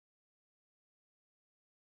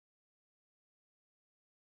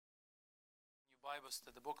Bibles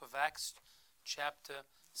to the book of Acts, chapter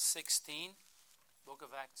 16. Book of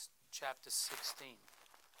Acts, chapter 16.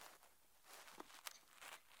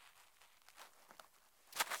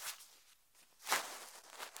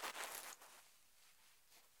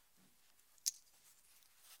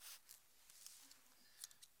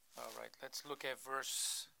 All right, let's look at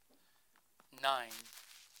verse 9.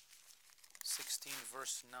 16,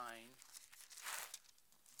 verse 9.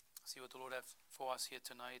 See what the Lord has for us here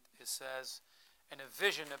tonight. It says, "And a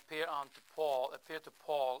vision appeared to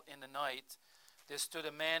Paul in the night. There stood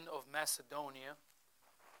a man of Macedonia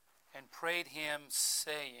and prayed him,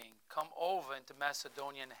 saying, 'Come over into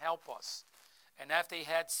Macedonia and help us.' And after he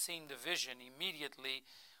had seen the vision, immediately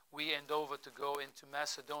we went over to go into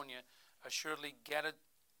Macedonia, assuredly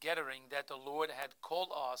gathering that the Lord had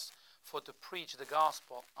called us for to preach the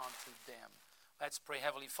gospel unto them." Let's pray.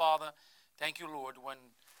 Heavenly Father, thank you, Lord,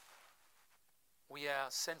 when we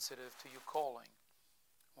are sensitive to your calling.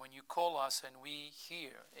 When you call us and we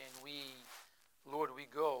hear and Lord, we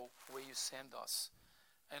go where you send us.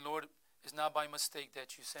 And Lord, it's not by mistake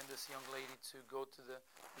that you send this young lady to go to the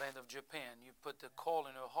land of Japan. You put the call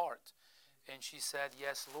in her heart. And she said,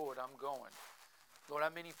 "Yes, Lord, I'm going." Lord, how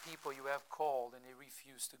many people you have called and they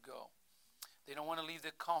refuse to go? They don't want to leave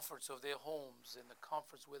the comforts of their homes and the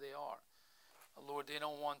comforts where they are. Lord, they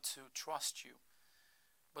don't want to trust you.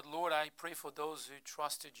 But Lord, I pray for those who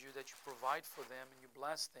trusted you that you provide for them and you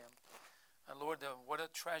bless them. And Lord, what a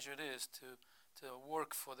treasure it is to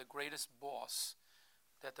work for the greatest boss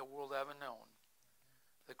that the world ever known,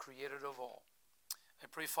 the creator of all. I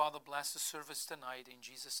pray, Father, bless the service tonight. In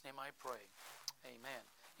Jesus' name I pray. Amen.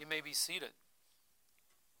 You may be seated.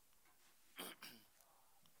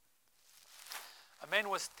 A man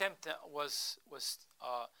was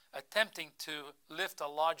attempting to lift a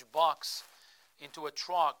large box into a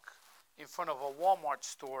truck in front of a Walmart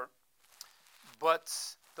store,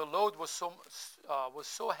 but the load was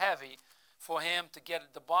so heavy for him to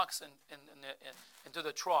get the box into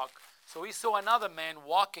the truck. So he saw another man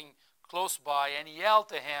walking close by and he yelled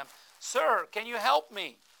to him, "Sir, can you help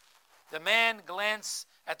me?" The man glanced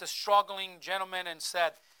at the struggling gentleman and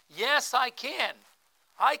said, "Yes, I can.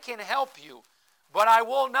 I can help you, but I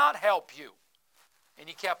will not help you." And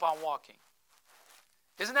he kept on walking.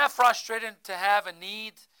 Isn't that frustrating to have a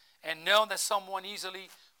need and know that someone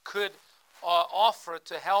easily could offer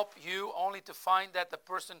to help you only to find that the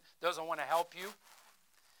person doesn't want to help you?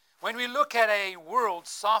 When we look at a world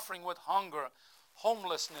suffering with hunger,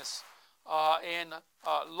 homelessness, and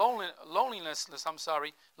loneliness,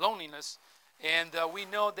 and we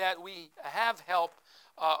know that we have help.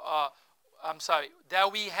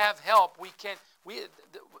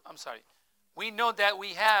 We know that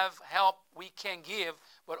we have help we can give,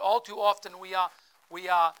 but all too often we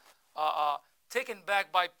are taken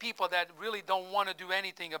back by people that really don't want to do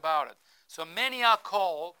anything about it. So many are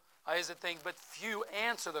called, is the thing, but few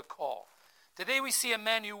answer the call. Today we see a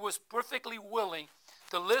man who was perfectly willing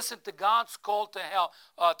to listen to God's call to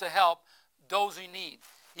help those who need.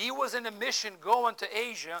 He was in a mission going to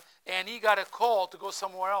Asia, and he got a call to go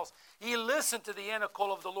somewhere else. He listened to the inner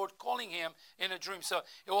call of the Lord calling him in a dream. So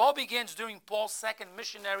it all begins during Paul's second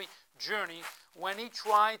missionary journey when he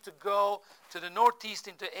tried to go to the northeast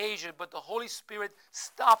into Asia, but the Holy Spirit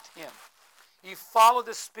stopped him. He followed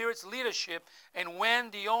the Spirit's leadership and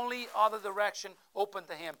went the only other direction open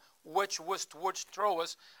to him, which was towards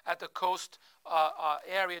Troas at the coast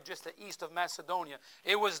area just the east of Macedonia.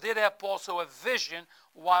 It was there that Paul saw a vision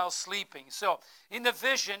while sleeping. So in the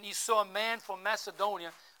vision, he saw a man from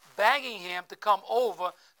Macedonia begging him to come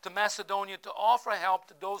over to Macedonia to offer help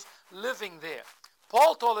to those living there.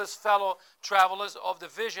 Paul told his fellow travelers of the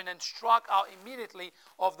vision and struck out immediately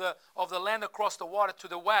of the land across the water to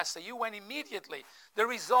the west. So you went immediately. The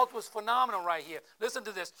result was phenomenal right here. Listen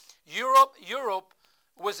to this. Europe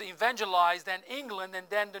was evangelized, and England, and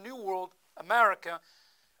then the New World, America.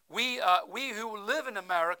 We who live in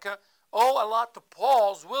America owe a lot to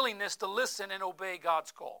Paul's willingness to listen and obey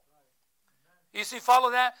God's call. You see, follow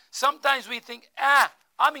that? Sometimes we think,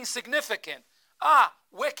 I'm insignificant.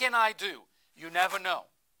 What can I do? You never know.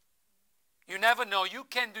 You never know. You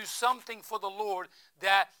can do something for the Lord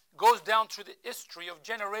that goes down through the history of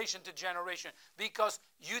generation to generation because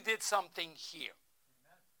you did something here.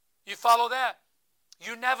 You follow that?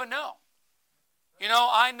 You never know. You know,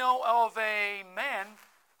 I know of a man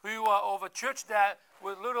who of a church that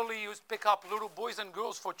would literally pick up little boys and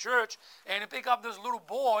girls for church, and pick up this little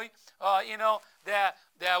boy, that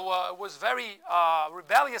was very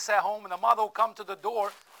rebellious at home, and the mother would come to the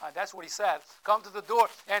door. That's what he said. Come to the door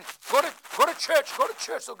and go to church. Go to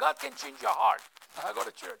church so God can change your heart. Go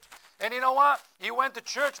to church. And you know what? He went to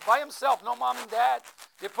church by himself, no mom and dad.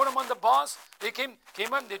 They put him on the bus. They came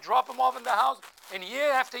in, they dropped him off in the house. And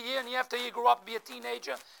year after year and year after year, he grew up to be a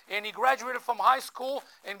teenager. And he graduated from high school.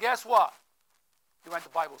 And guess what? He went to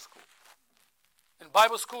Bible school. And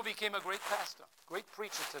Bible school became a great pastor, great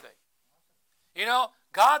preacher today. You know,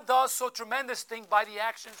 God does so tremendous things by the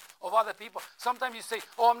actions of other people. Sometimes you say,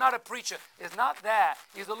 oh, I'm not a preacher. It's not that.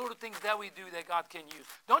 It's the little things that we do that God can use.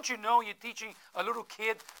 Don't you know you're teaching a little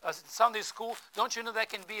kid Sunday school? Don't you know that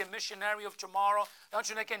can be a missionary of tomorrow? Don't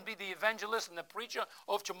you know that can be the evangelist and the preacher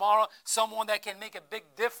of tomorrow? Someone that can make a big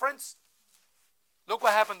difference? Look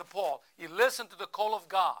what happened to Paul. He listened to the call of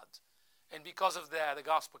God. And because of that, the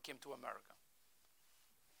gospel came to America.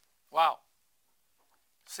 Wow.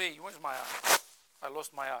 See, where's my eyes? I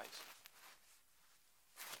lost my eyes.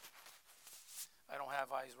 I don't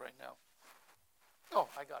have eyes right now. Oh,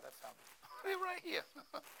 I found it. They're right here.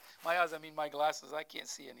 My eyes, I mean my glasses, I can't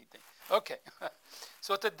see anything. Okay.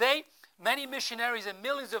 So today, many missionaries and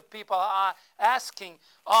millions of people are asking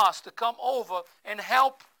us to come over and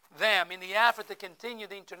help them in the effort to continue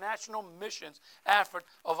the international missions effort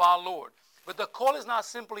of our Lord. But the call is not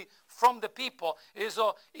simply from the people. It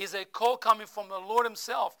is a call coming from the Lord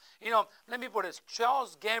himself. You know, let me put this.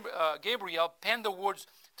 Charles Gabriel penned the words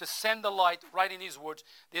to send the light, writing these words.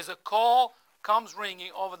 There's a call comes ringing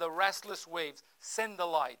over the restless waves. Send the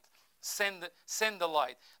light. Send the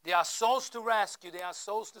light. There are souls to rescue. There are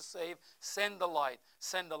souls to save. Send the light.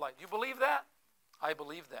 Send the light. You believe that? I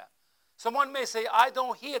believe that. Someone may say, I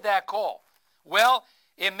don't hear that call. Well,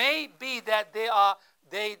 it may be that they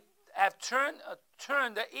have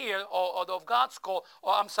turned the ear of God's call,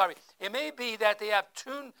 or I'm sorry, it may be that they have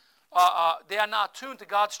they are not tuned to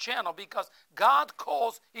God's channel, because God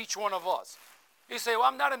calls each one of us. You say, well,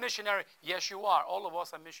 I'm not a missionary. Yes, you are. All of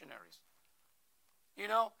us are missionaries. You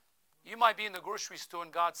know, you might be in the grocery store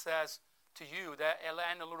and God says to you,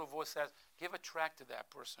 and a little voice says, give a tract to that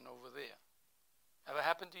person over there. Ever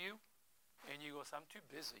happened to you? And you go, I'm too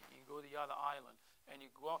busy. You go to the other island. And you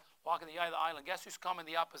go walk in the other island. Guess who's coming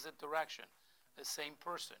the opposite direction? The same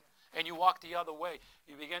person. And you walk the other way.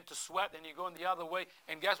 You begin to sweat, and you go in the other way.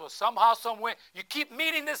 And guess what? Somehow, somewhere, you keep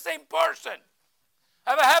meeting the same person.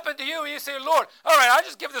 Ever happened to you? You say, Lord, all right, I'll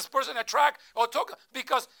just give this person a tract or token,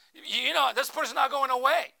 because, you know, this person's not going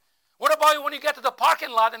away. What about when you get to the parking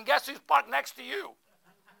lot and guess who's parked next to you?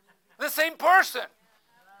 The same person.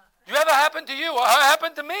 You ever happened to you? Or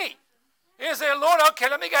happened to me? You say, Lord, okay,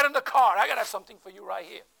 let me get in the car. I got to have something for you right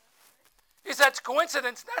here. He said, it's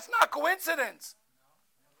coincidence. That's not coincidence.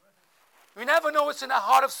 We never know what's in the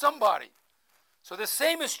heart of somebody. So the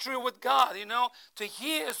same is true with God, you know. To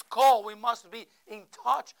hear his call, we must be in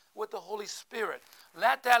touch with the Holy Spirit.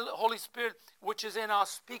 Let that Holy Spirit which is in us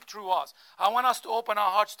speak through us. I want us to open our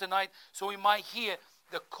hearts tonight so we might hear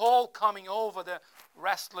the call coming over the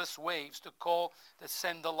restless waves, the call to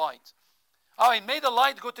send the light. Oh, he made the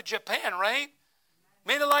light go to Japan, right?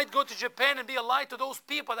 May the light go to Japan and be a light to those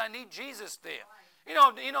people that need Jesus there. You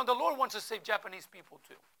know, the Lord wants to save Japanese people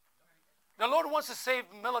too. The Lord wants to save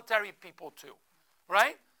military people too,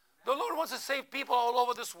 right? The Lord wants to save people all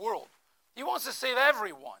over this world. He wants to save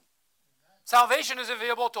everyone. Salvation is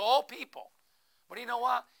available to all people. But you know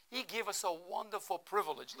what? He gave us a wonderful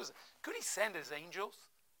privilege. Listen, could he send his angels?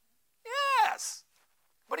 Yes.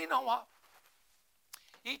 But you know what?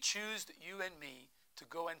 He chose you and me to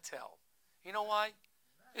go and tell. You know why?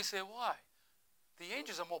 They say, why? The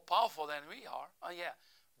angels are more powerful than we are. Oh, yeah.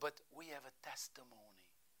 But we have a testimony.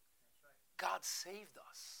 God saved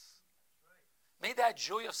us. May that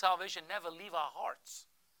joy of salvation never leave our hearts.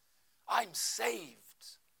 I'm saved.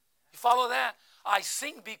 You follow that? I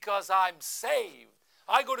sing because I'm saved.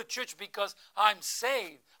 I go to church because I'm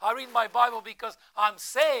saved. I read my Bible because I'm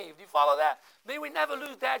saved. You follow that? May we never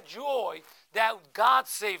lose that joy that God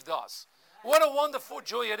saved us. What a wonderful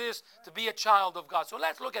joy it is to be a child of God. So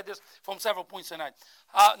let's look at this from several points tonight.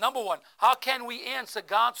 Number one, how can we answer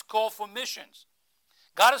God's call for missions?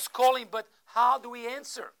 God is calling, but how do we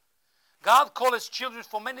answer? God calls his children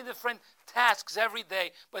for many different tasks every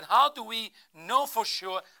day, but how do we know for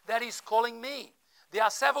sure that he's calling me? There are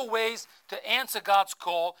several ways to answer God's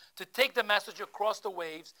call to take the message across the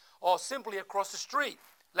waves or simply across the street.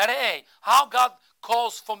 Letter A, how God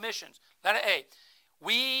calls for missions. Letter A,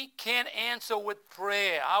 we can answer with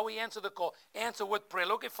prayer. How we answer the call? Answer with prayer.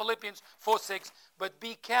 Look at Philippians 4:6. But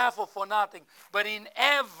be careful for nothing, but in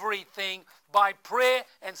everything by prayer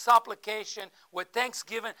and supplication with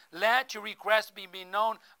thanksgiving, let your requests be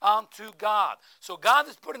known unto God. So God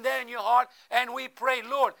is putting that in your heart, and we pray,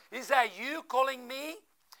 Lord, is that you calling me?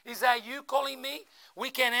 Is that you calling me? We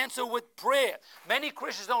can answer with prayer. Many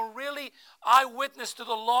Christians don't really eyewitness to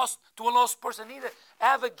a lost person either.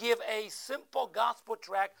 Ever give a simple gospel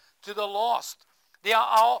tract to the lost. There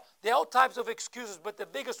are all types of excuses, but the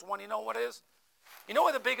biggest one, you know what is? You know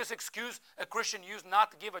what the biggest excuse a Christian uses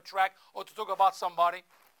not to give a tract or to talk about somebody?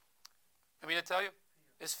 I mean, to tell you,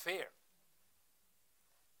 it's fear.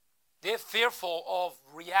 They're fearful of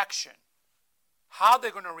reaction. How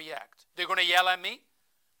they're going to react? They're going to yell at me?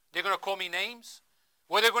 They're going to call me names?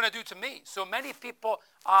 What are they going to do to me? So many people,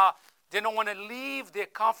 they don't want to leave their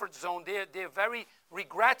comfort zone. They're very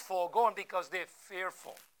regretful going because they're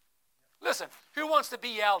fearful. Listen, who wants to be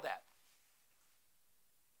yelled at?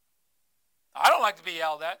 I don't like to be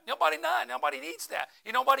yelled at. Nobody needs that.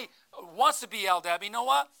 Nobody wants to be yelled at. But you know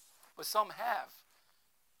what? But some have.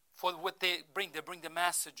 For what they bring the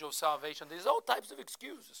message of salvation. There's all types of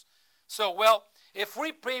excuses. So, if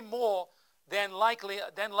we pray more, then likely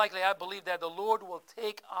I believe that the Lord will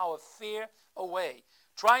take our fear away.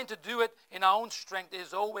 Trying to do it in our own strength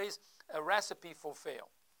is always a recipe for fail.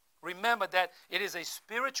 Remember that it is a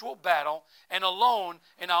spiritual battle, and alone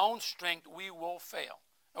in our own strength we will fail.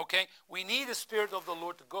 Okay? We need the Spirit of the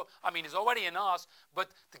Lord to go. I mean, it's already in us, but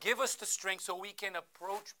to give us the strength so we can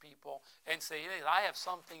approach people and say, hey, I have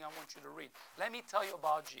something I want you to read. Let me tell you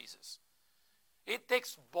about Jesus. It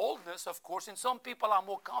takes boldness, of course, and some people are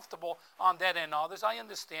more comfortable on that than others. I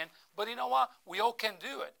understand. But you know what? We all can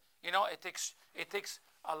do it. It takes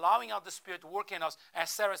allowing out the Spirit to work in us. As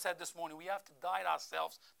Sarah said this morning, we have to die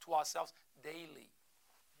to ourselves daily.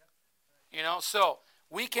 So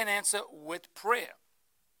we can answer with prayer.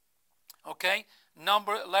 Okay?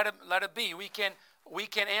 Let it be. We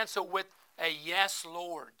can answer with a yes,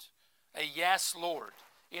 Lord. A yes, Lord.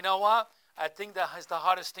 You know what? I think that is the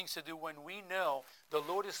hardest things to do when we know the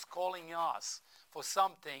Lord is calling us for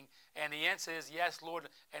something, and the answer is yes, Lord.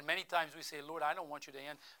 And many times we say, Lord, I don't want you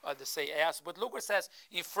to say yes. But look what it says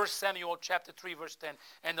in 1 Samuel chapter 3, verse 10.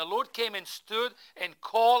 And the Lord came and stood and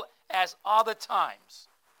called as other times.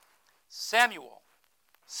 Samuel,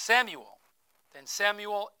 Samuel. Then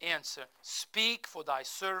Samuel answered, speak, for thy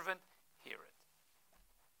servant heareth.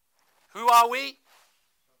 Who are we?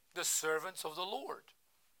 The servants of the Lord.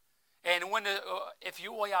 And if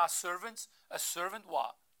you are servants, a servant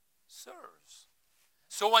what? Serves.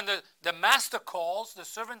 So when the master calls, the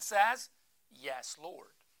servant says, yes, Lord.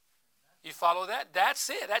 You follow that? That's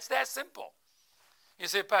it. That's that simple. You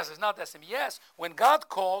say, Pastor, it's not that simple. Yes, when God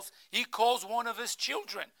calls, he calls one of his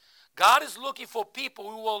children. God is looking for people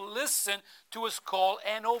who will listen to his call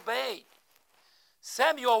and obey.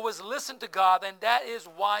 Samuel was listening to God, and that is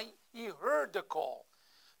why he heard the call.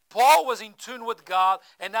 Paul was in tune with God,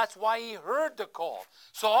 and that's why he heard the call.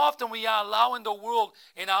 So often we are allowing the world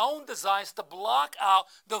and our own desires to block out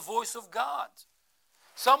the voice of God.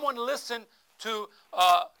 Someone listen to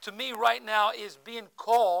me right now is being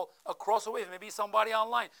called across the way. Maybe somebody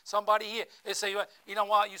online, somebody here. They say, you know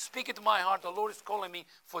what, you speak it to my heart. The Lord is calling me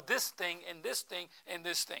for this thing and this thing and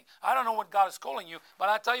this thing. I don't know what God is calling you, but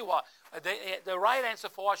I tell you what, the right answer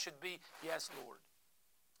for us should be, yes, Lord.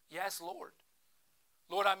 Yes, Lord.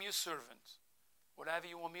 Lord, I'm your servant. Whatever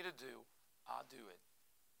you want me to do, I'll do it.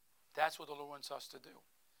 That's what the Lord wants us to do.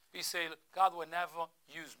 He said, God will never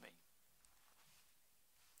use me.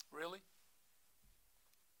 Really?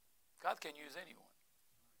 God can use anyone.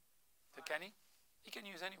 Can he? He can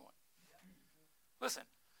use anyone. Listen,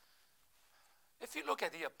 if you look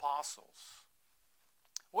at the apostles,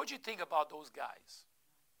 what do you think about those guys?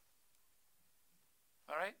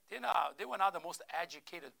 All right? They were not the most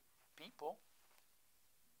educated people.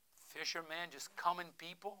 Fishermen, just common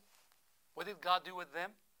people. What did God do with them?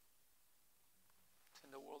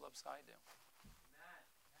 Turn the world upside down.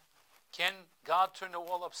 Can God turn the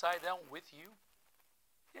world upside down with you?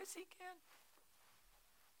 Yes, he can.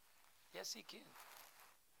 Yes, he can.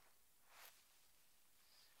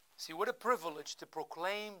 See, what a privilege to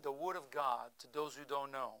proclaim the word of God to those who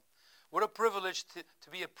don't know. What a privilege to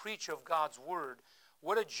be a preacher of God's word.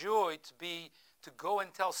 What a joy to go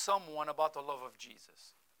and tell someone about the love of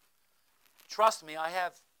Jesus. Trust me, I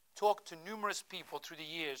have talked to numerous people through the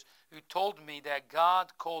years who told me that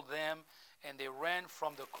God called them and they ran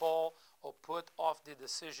from the call or put off their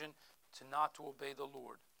decision to not to obey the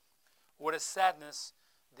Lord. What a sadness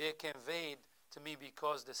they conveyed to me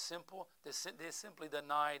because they simply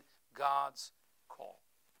denied God's call.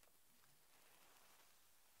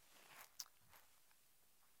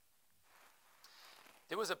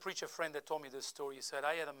 There was a preacher friend that told me this story. He said,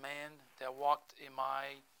 I had a man that walked in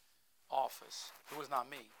my office. It was not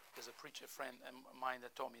me. There's a preacher friend of mine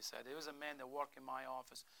that told me, he said, there was a man that walked in my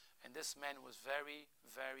office, and this man was very,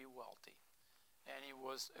 very wealthy. and he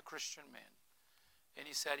was a Christian man. And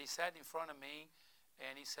he sat in front of me,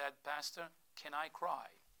 and he said, Pastor, can I cry?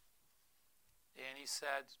 And he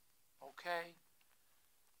said, okay.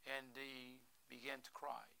 And he began to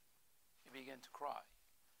cry. He began to cry.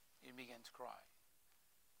 He began to cry.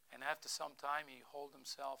 And after some time, he held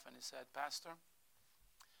himself and he said, Pastor,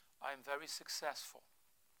 I am very successful.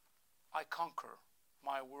 I conquer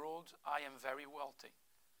my world. I am very wealthy.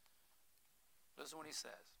 Listen what he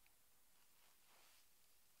says.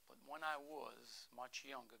 But when I was much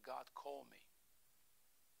younger, God called me.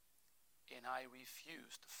 And I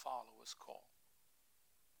refused to follow his call.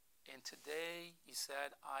 And today, he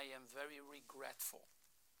said, I am very regretful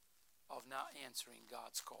of not answering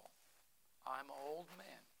God's call. I'm an old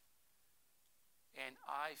man. And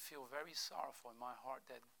I feel very sorrowful in my heart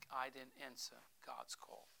that I didn't answer God's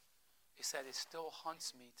call. He said, it still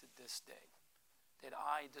haunts me to this day that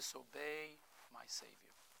I disobey my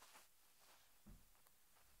Savior.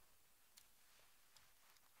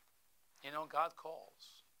 You know, God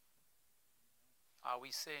calls. Are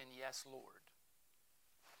we saying, yes, Lord?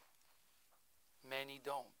 Many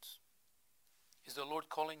don't. Is the Lord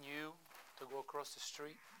calling you to go across the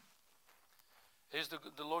street? Is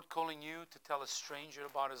the Lord calling you to tell a stranger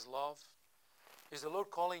about his love? Is the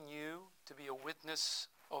Lord calling you to be a witness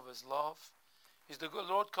of his love? Is the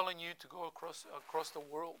Lord calling you to go across the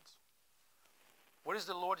world? What is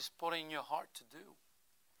the Lord is putting in your heart to do?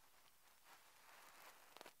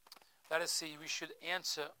 Let us see, we should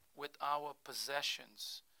answer with our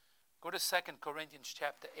possessions. Go to 2 Corinthians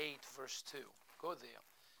chapter 8, verse 2. Go there.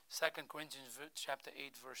 2 Corinthians chapter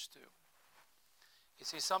 8, verse 2. You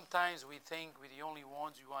see, sometimes we think we're the only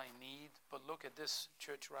ones who are in need, but look at this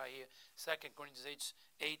church right here. 2 Corinthians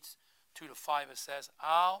 8, 2 to 5, it says,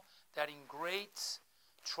 how that in great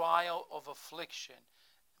trial of affliction,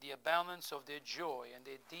 the abundance of their joy and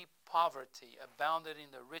their deep poverty abounded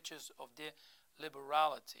in the riches of their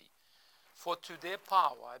liberality. For to their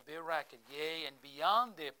power I bear record, yea, and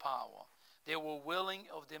beyond their power, they were willing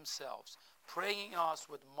of themselves, praying us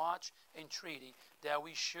with much entreaty that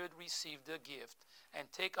we should receive the gift and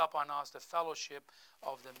take upon us the fellowship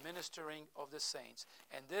of the ministering of the saints.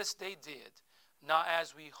 And this they did, not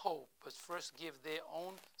as we hope, but first give their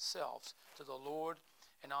own selves to the Lord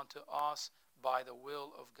and unto us by the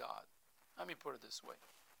will of God. Let me put it this way.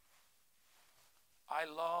 I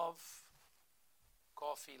love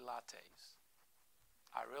coffee lattes.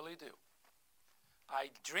 I really do. I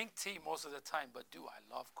drink tea most of the time, but do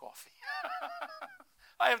I love coffee?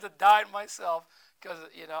 I have to diet myself because,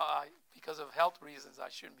 because of health reasons, I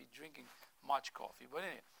shouldn't be drinking much coffee. But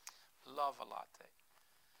anyway, love a latte.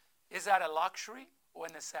 Is that a luxury or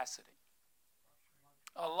a necessity?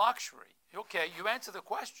 A luxury. Okay, you answer the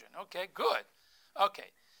question. Okay, good.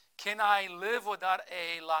 Okay, can I live without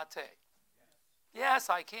a latte? Yes,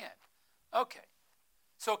 I can. Okay,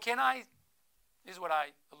 so can I? This is what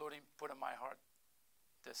the Lord put in my heart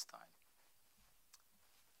this time.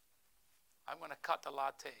 I'm going to cut the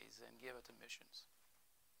lattes and give it to missions.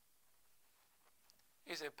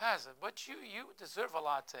 He said, Pastor, but you deserve a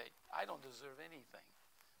latte. I don't deserve anything.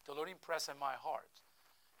 The Lord impressed in my heart.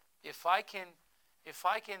 If I can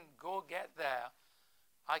go get there,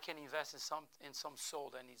 I can invest in some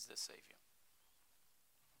soul that needs the Savior.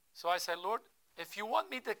 So I said, Lord, if you want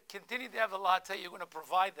me to continue to have a latte, you're going to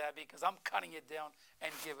provide that because I'm cutting it down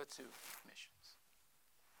and give it to missions.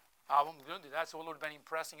 I'm going to do that. That's what the Lord has been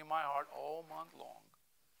impressing in my heart all month long.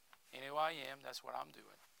 And here I am. That's what I'm doing.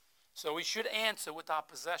 So we should answer with our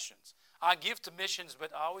possessions. I give to missions,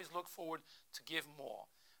 but I always look forward to give more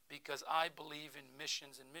because I believe in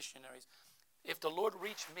missions and missionaries. If the Lord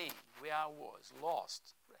reached me where I was,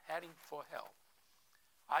 lost, heading for hell,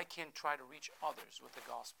 I can try to reach others with the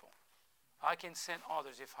gospel. I can send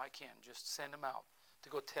others if I can. Just send them out to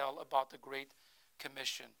go tell about the great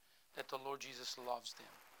commission that the Lord Jesus loves them.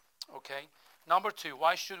 Okay? Number 2,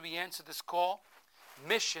 why should we answer this call?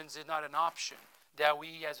 Missions is not an option that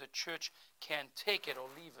we as a church can take it or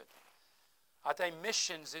leave it. I think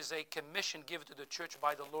missions is a commission given to the church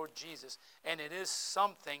by the Lord Jesus, and it is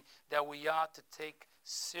something that we ought to take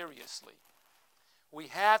seriously. We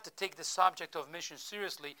have to take the subject of mission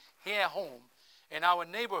seriously here at home, in our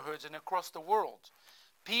neighborhoods, and across the world.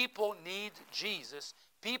 People need Jesus.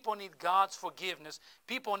 People need God's forgiveness.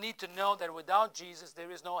 People need to know that without Jesus,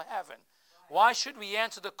 there is no heaven. Why should we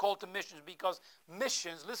answer the call to missions? Because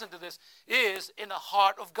missions, listen to this, is in the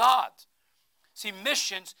heart of God. See,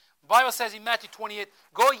 missions, the Bible says in Matthew 28,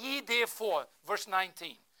 go ye therefore, verse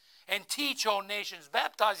 19, and teach all nations,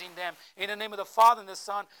 baptizing them in the name of the Father and the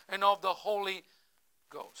Son and of the Holy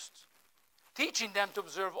Ghost. teaching them to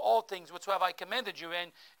observe all things whatsoever I commanded you.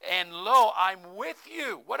 And lo, I'm with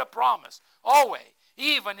you. What a promise. Always,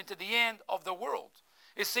 even into the end of the world.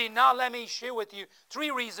 You see, now let me share with you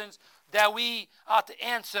 3 reasons that we are to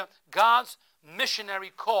answer God's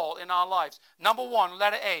missionary call in our lives. Number 1,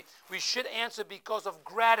 letter A, we should answer because of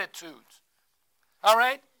gratitude. All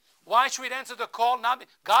right? Why should we answer the call? Not,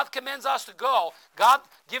 God commands us to go. God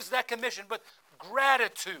gives that commission, but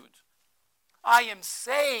gratitude. I am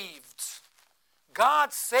saved.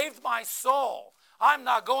 God saved my soul. I'm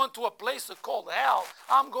not going to a place called hell.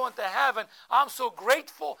 I'm going to heaven. I'm so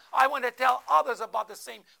grateful. I want to tell others about the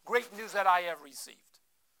same great news that I have received.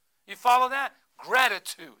 You follow that?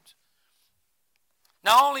 Gratitude.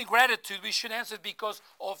 Not only gratitude, we should answer because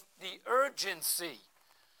of the urgency.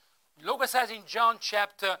 Look what it says in John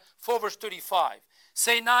chapter 4, verse 35.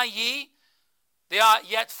 Say not ye, there are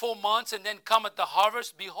yet 4 months, and then cometh the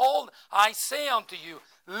harvest. Behold, I say unto you,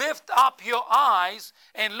 lift up your eyes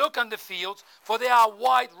and look on the fields, for they are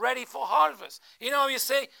white, ready for harvest. You know, you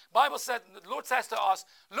say, Bible said, the Lord says to us,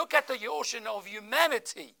 look at the ocean of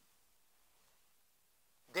humanity.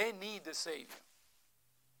 They need the Savior.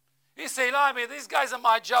 You say, I mean, these guys at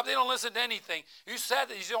my job, they don't listen to anything. You said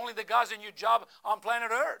that these are only the guys in your job on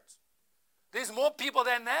planet Earth. There's more people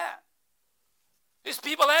than that. There's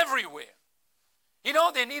people everywhere. You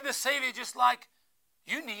know, they need the Savior just like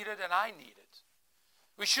you need it and I need it.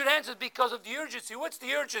 We should answer because of the urgency. What's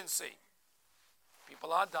the urgency?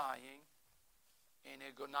 People are dying and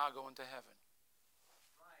they're not going to heaven.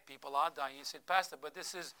 People are dying. You said, Pastor, but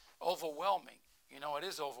this is overwhelming. You know, it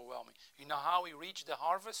is overwhelming. You know how we reach the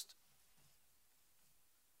harvest?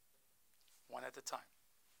 One at a time.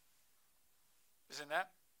 Isn't that?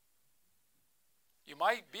 You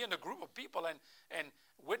might be in a group of people and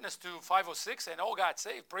witness to 5 or 6 and all got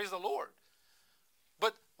saved. Praise the Lord.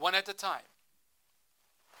 But one at a time.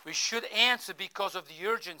 We should answer because of the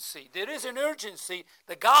urgency. There is an urgency.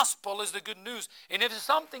 The gospel is the good news. And if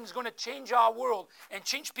something's going to change our world and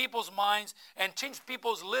change people's minds and change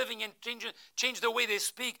people's living and change the way they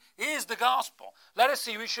speak, it is the gospel. Let us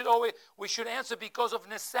see. We should answer because of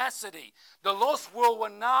necessity. The lost world will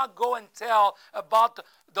not go and tell about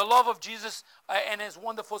the love of Jesus and his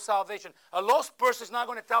wonderful salvation. A lost person is not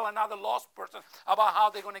going to tell another lost person about how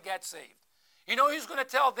they're going to get saved. You know who's going to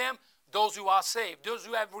tell them? Those who are saved, those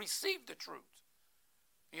who have received the truth.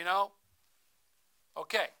 You know?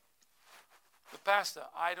 Okay. The pastor,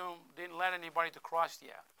 didn't let anybody to cross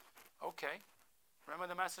yet. Okay. Remember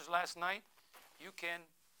the message last night? You can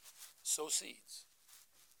sow seeds.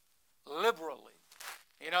 Liberally.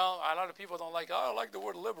 You know, a lot of people don't like, I don't like the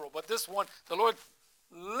word liberal, but this one, the Lord,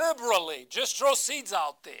 liberally, just throw seeds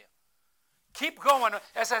out there. Keep going.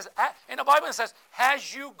 It says, in the Bible it says,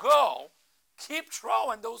 as you go, keep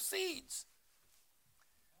throwing those seeds.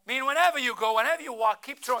 I mean, whenever you go, whenever you walk,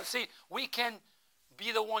 keep throwing. See, we can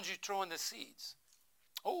be the ones you throw in the seeds.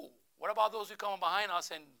 Oh, what about those who come behind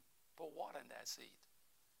us and put water in that seed?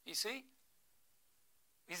 You see?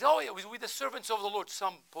 He's always with the servants of the Lord.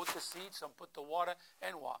 Some put the seed, some put the water,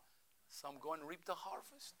 and what? Some go and reap the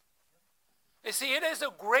harvest. You see, it is a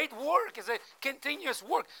great work. It's a continuous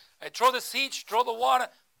work. I throw the seeds, throw the water,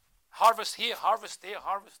 harvest here, harvest there,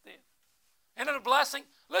 harvest there. Isn't it a blessing?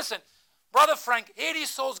 Listen, Brother Frank, 80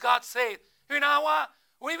 souls got saved. You know what?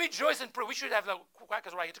 We rejoice and pray. We should have the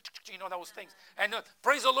crackers right here, you know, those things. And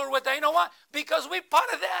praise the Lord with that. You know what? Because we're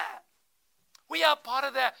part of that. We are part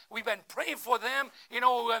of that. We've been praying for them, you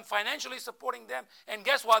know, and financially supporting them. And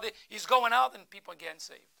guess what? He's going out and people are getting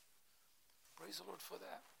saved. Praise the Lord for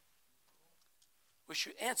that. We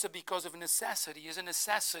should answer because of necessity. It's a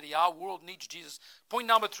necessity. Our world needs Jesus. Point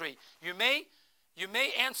number 3. You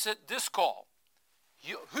may answer this call.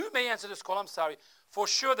 Who may answer this call? I'm sorry. For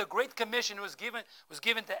sure, the Great Commission was given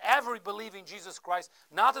to every believing Jesus Christ,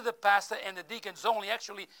 not to the pastor and the deacons only.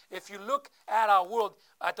 Actually, if you look at our world,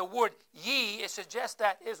 at the word ye, it suggests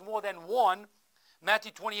that is more than one.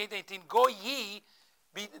 Matthew 28:18. Go ye,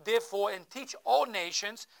 therefore, and teach all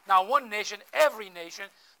nations. Now, one nation, every nation.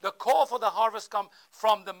 The call for the harvest comes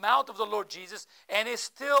from the mouth of the Lord Jesus, and he's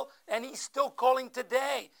still calling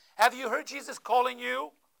today. Have you heard Jesus calling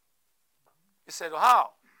you? He said,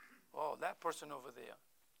 how? Oh, that person over there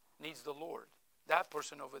needs the Lord. That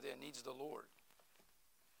person over there needs the Lord.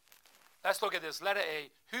 Let's look at this. Letter A.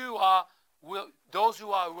 Those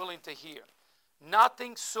who are willing to hear.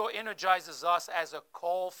 Nothing so energizes us as a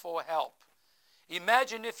call for help.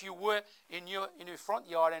 Imagine if you were in your front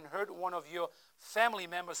yard and heard one of your family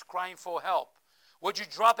members crying for help. Would you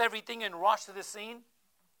drop everything and rush to the scene?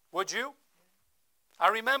 Would you? I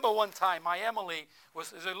remember one time, my Emily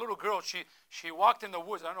was a little girl. She walked in the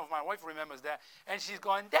woods. I don't know if my wife remembers that. And she's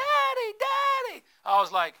going, Daddy, Daddy. I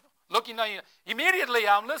was like, looking at you. Immediately,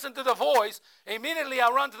 I'm listening to the voice. Immediately, I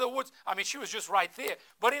run to the woods. I mean, she was just right there.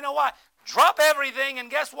 But you know what? Drop everything, and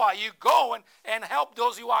guess what? You go and help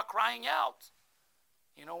those who are crying out.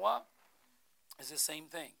 You know what? It's the same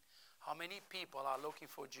thing. How many people are looking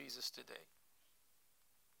for Jesus today?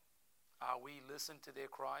 Are we listening to their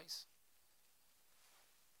cries?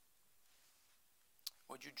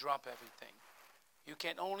 Would you drop everything? You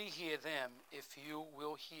can only hear them if you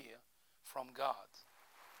will hear from God.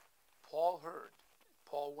 Paul heard.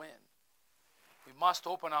 Paul went. We must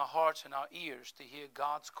open our hearts and our ears to hear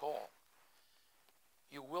God's call.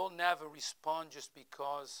 You will never respond just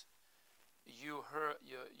because you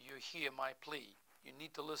hear my plea. You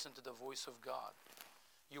need to listen to the voice of God.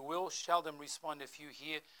 You will seldom respond if you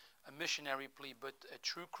hear a missionary plea, but a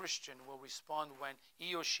true Christian will respond when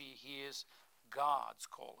he or she hears God's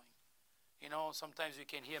calling. You know, sometimes we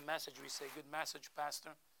can hear a message, we say, good message,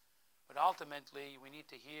 Pastor. But ultimately, we need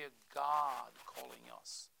to hear God calling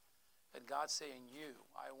us. And God saying,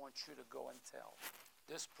 I want you to go and tell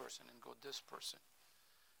this person and go this person.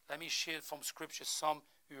 Let me share from Scripture some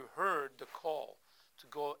who heard the call to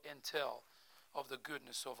go and tell of the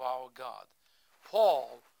goodness of our God.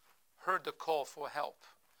 Paul heard the call for help.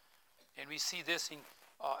 And we see this in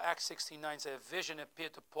Acts 16:9. Says, a vision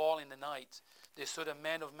appeared to Paul in the night. They saw the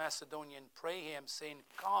men of Macedonia and pray him, saying,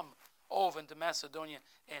 come over into Macedonia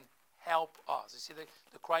and help us. You see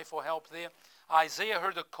the cry for help there? Isaiah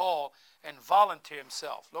heard the call and volunteered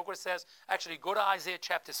himself. Look what it says. Actually, go to Isaiah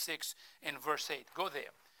chapter 6 and verse 8. Go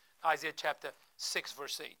there. Isaiah chapter 6,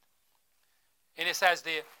 verse 8. And it says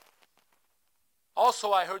there,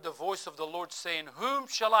 also I heard the voice of the Lord saying, whom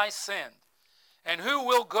shall I send? And who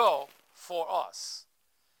will go for us?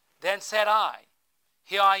 Then said I,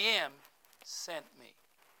 here I am, send me.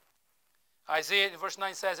 Isaiah verse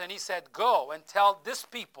 9 says, and he said, go and tell this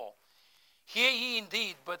people, hear ye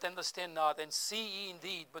indeed, but understand not, and see ye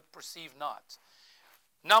indeed, but perceive not.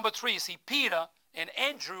 Number 3, see, Peter and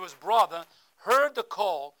Andrew, his brother, heard the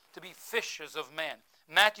call to be fishers of men.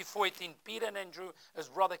 Matthew 4:18, Peter and Andrew, his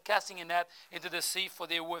brother, casting a net into the sea, for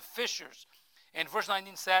they were fishers. And verse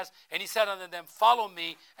 19 says, and he said unto them, follow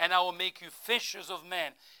me, and I will make you fishers of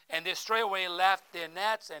men. And they straightway left their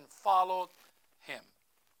nets and followed him.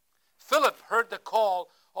 Philip heard the call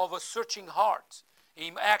of a searching heart.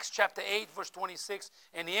 In Acts chapter 8, verse 26,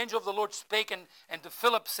 and the angel of the Lord spake unto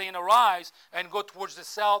Philip, saying, arise and go towards the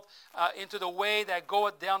south into the way that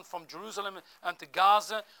goeth down from Jerusalem unto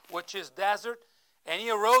Gaza, which is desert. And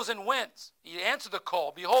he arose and went. He answered the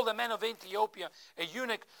call. Behold, a man of Ethiopia, a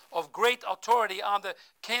eunuch of great authority under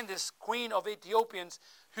Candace, queen of Ethiopians,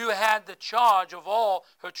 who had the charge of all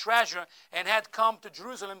her treasure and had come to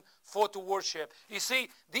Jerusalem for to worship. You see,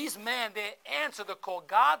 these men, they answered the call.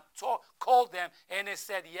 God called them and they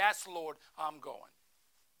said, yes, Lord, I'm going.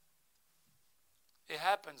 It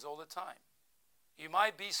happens all the time. You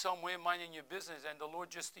might be somewhere minding your business and the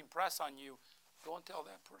Lord just impress on you. Go and tell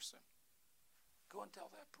that person. Go and tell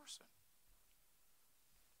that person.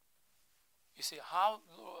 You see,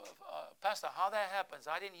 Pastor, how that happens,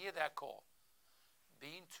 I didn't hear that call. Be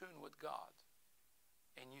in tune with God,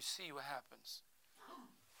 and you see what happens.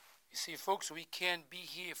 You see, folks, we can't be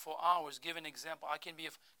here for hours giving example. I can be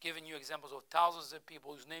giving you examples of thousands of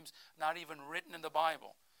people whose names not even written in the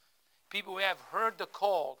Bible. People who have heard the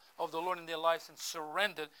call of the Lord in their lives and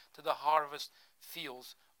surrendered to the harvest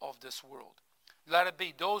fields of this world. Let it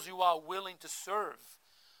be those who are willing to serve.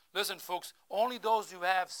 Listen, folks, only those who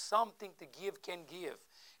have something to give can give.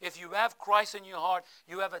 If you have Christ in your heart,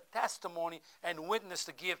 you have a testimony and witness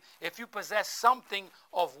to give. If you possess something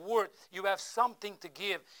of worth, you have something to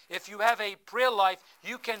give. If you have a prayer life,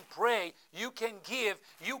 you can pray, you can give,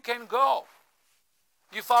 you can go.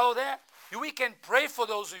 You follow that? We can pray for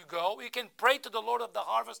those who go. We can pray to the Lord of the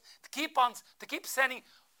harvest to keep sending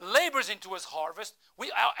laborers into his harvest.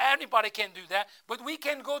 Anybody can do that, but we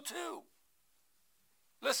can go too.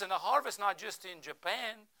 Listen, the harvest not just in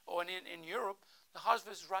Japan or in Europe. The harvest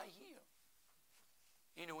is right here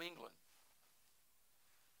in New England.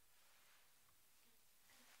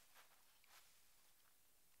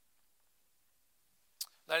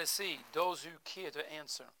 Let us see those who care to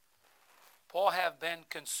answer. Paul have been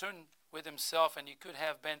concerned with himself, and he could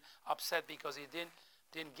have been upset because he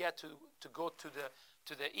didn't get to go to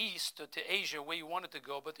the east, to Asia, where he wanted to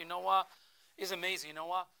go. But you know what? It's amazing. You know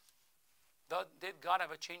what? Did God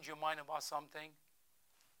ever change your mind about something?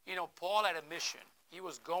 You know, Paul had a mission. He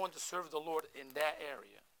was going to serve the Lord in that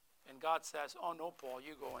area. And God says, oh no, Paul,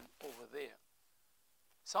 you're going over there.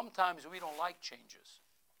 Sometimes we don't like changes.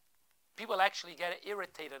 People actually get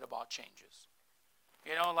irritated about changes.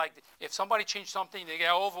 You know, like if somebody changed something, they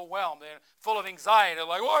get overwhelmed. They're full of anxiety. They're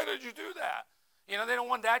like, why did you do that? You know, they don't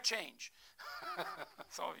want that change.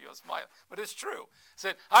 Some of you are smiling, but it's true.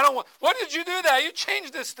 Said, I don't want, what did you do that? You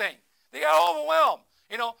changed this thing. They got overwhelmed.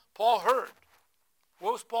 You know, Paul heard.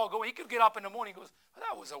 Where was Paul going? He could get up in the morning and goes, well,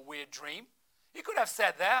 that was a weird dream. He could have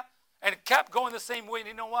said that and kept going the same way. And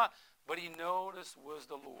you know what? But he noticed was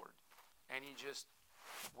the Lord. And he just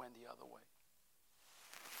went the other way.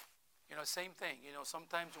 You know, same thing. You know,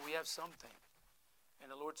 sometimes we have something.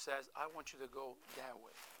 And the Lord says, I want you to go that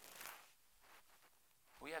way.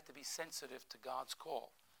 We have to be sensitive to God's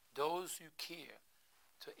call. Those who care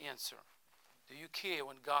to answer. Do you care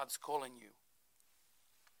when God's calling you?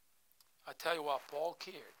 I tell you what, Paul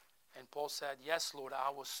cared. And Paul said, yes, Lord,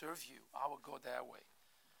 I will serve you. I will go that way.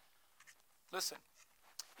 Listen,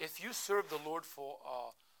 if you serve the Lord for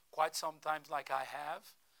quite some time like I have,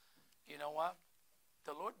 you know what?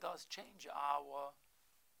 The Lord does change our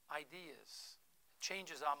ideas,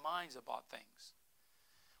 changes our minds about things.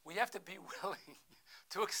 We have to be willing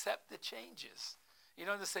to accept the changes. You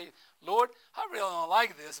know, to say, Lord, I really don't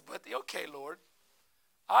like this, but okay, Lord,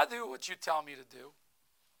 I'll do what you tell me to do.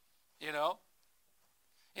 You know?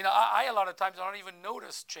 You know, I a lot of times I don't even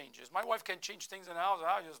notice changes. My wife can change things in the house, and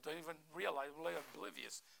I just don't even realize, we're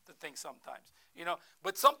oblivious to things sometimes. You know,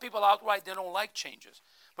 but some people outright, they don't like changes.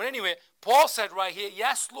 But anyway, Paul said right here,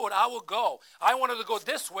 yes, Lord, I will go. I wanted to go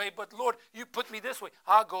this way, but Lord, you put me this way.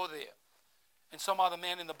 I'll go there. And some other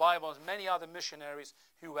man in the Bible, and many other missionaries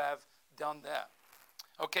who have done that.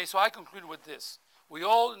 Okay, so I conclude with this. We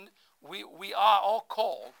are all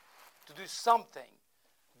called to do something,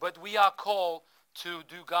 but we are called to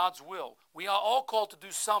do God's will. We are all called to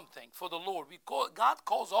do something for the Lord. God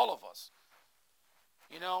calls all of us.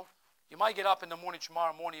 You know, you might get up in the morning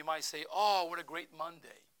tomorrow morning, you might say, oh, what a great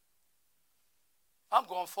Monday. I'm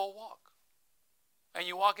going for a walk. And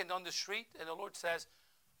you're walking down the street, and the Lord says,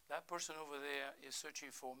 that person over there is searching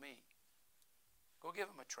for me. Go give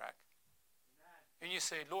him a tract. And you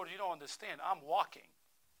say, Lord, you don't understand. I'm walking.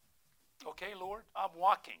 Okay, Lord, I'm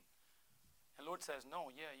walking. And Lord says,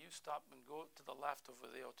 no, yeah, you stop and go to the left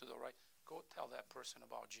over there or to the right. Go tell that person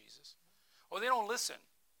about Jesus. Or they don't listen.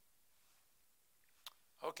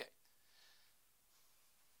 Okay.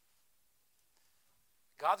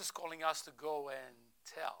 God is calling us to go and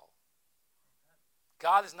tell.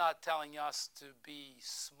 God is not telling us to be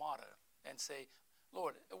smarter and say,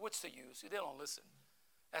 Lord, what's the use? They don't listen.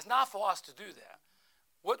 That's not for us to do that.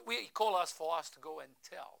 What we call us for us to go and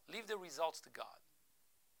tell. Leave the results to God.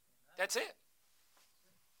 That's it.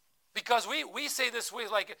 Because we say this way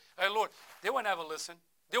like, hey, Lord, they won't ever listen.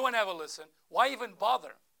 They won't ever listen. Why even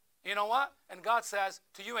bother? You know what? And God says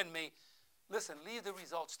to you and me, listen, leave the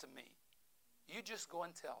results to me. You just go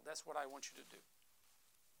and tell. That's what I want you to do.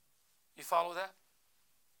 You follow that?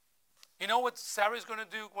 You know what Sarah's going to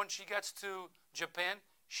do when she gets to Japan?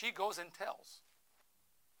 She goes and tells.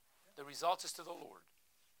 The results is to the Lord.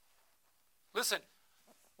 Listen,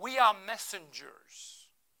 we are messengers.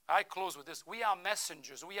 I close with this. We are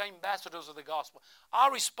messengers. We are ambassadors of the gospel.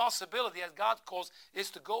 Our responsibility, as God calls,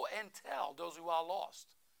 is to go and tell those who are lost.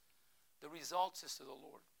 The results is to the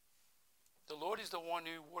Lord. The Lord is the one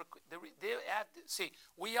who works. See,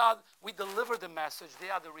 we deliver the message. They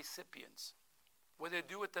are the recipients. What they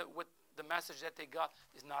do with the message that they got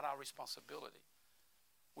is not our responsibility.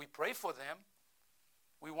 We pray for them.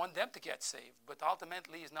 We want them to get saved. But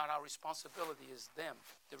ultimately, it's not our responsibility. It's them,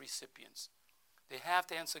 the recipients. They have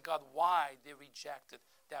to answer God why they rejected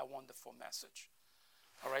that wonderful message.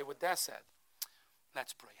 All right, with that said,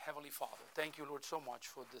 let's pray. Heavenly Father, thank you, Lord, so much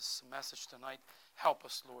for this message tonight. Help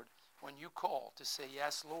us, Lord, when you call to say,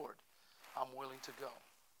 yes, Lord, I'm willing to go.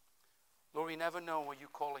 Lord, we never know where you're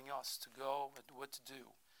calling us to go and what to do.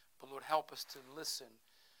 But Lord, help us to listen,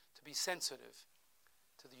 to be sensitive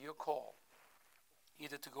to your call.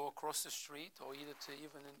 Either to go across the street or either to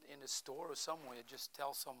even in a store or somewhere, just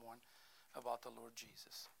tell someone about the Lord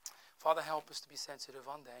Jesus. Father, help us to be sensitive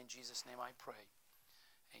on that. In Jesus' name I pray.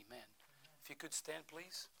 Amen. If you could stand,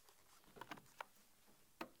 please.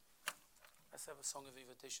 Let's have a song of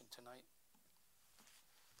invitation tonight.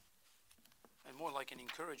 And more like an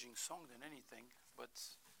encouraging song than anything, but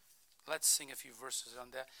let's sing a few verses on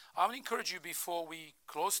that. I would encourage you before we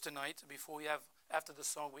close tonight, after the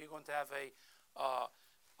song, we're going to have a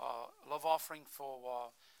love offering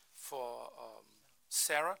for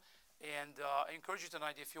Sarah. And I encourage you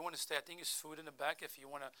tonight, if you want to stay, I think there's food in the back. If you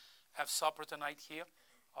want to have supper tonight here,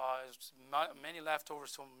 there's many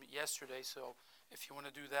leftovers from yesterday. So if you want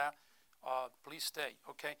to do that, please stay,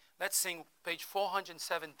 okay? Let's sing page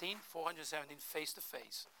 417, 417, Face to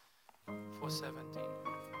Face. 417.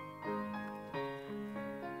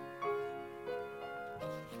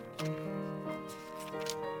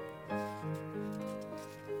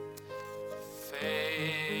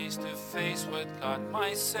 Face to face with God,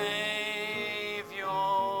 my Savior.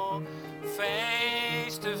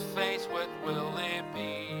 Face to face, what will it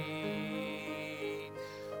be?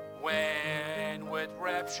 When with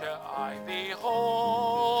rapture I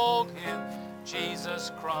behold Him,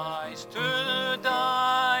 Jesus Christ, to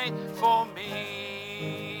die for me.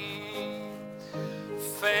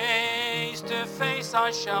 Face to face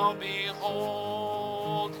I shall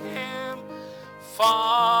behold Him,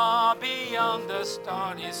 far beyond the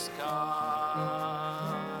starry sky.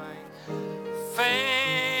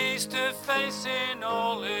 Face to face in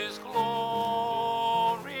all His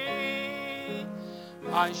glory,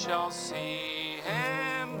 I shall see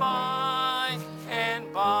Him by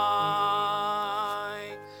and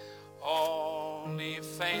by. Only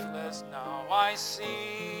faithless now I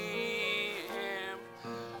see Him,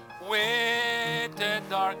 with the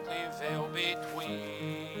darkly veil between.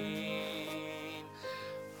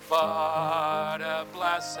 But a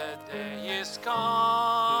blessed day is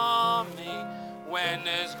coming, when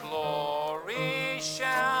His glory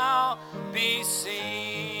shall be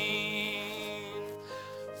seen.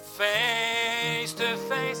 Face to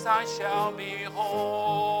face I shall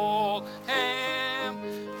behold Him,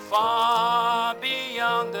 far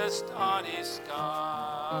beyond the starry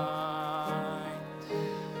sky.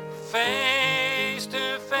 Face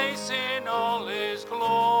to face in all His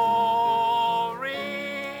glory,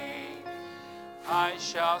 I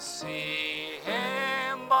shall see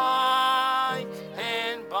Him by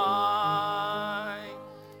and by.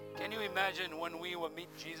 Can you imagine when we will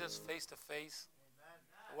meet Jesus face to face?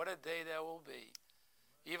 What a day that will be.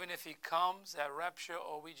 Even if He comes at rapture,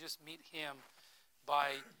 or we just meet Him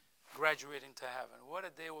by graduating to heaven. What a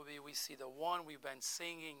day will be. We see the one we've been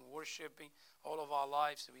singing, worshiping all of our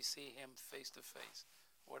lives. We see Him face to face.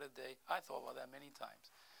 What a day. I thought about that many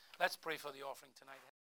times. Let's pray for the offering tonight.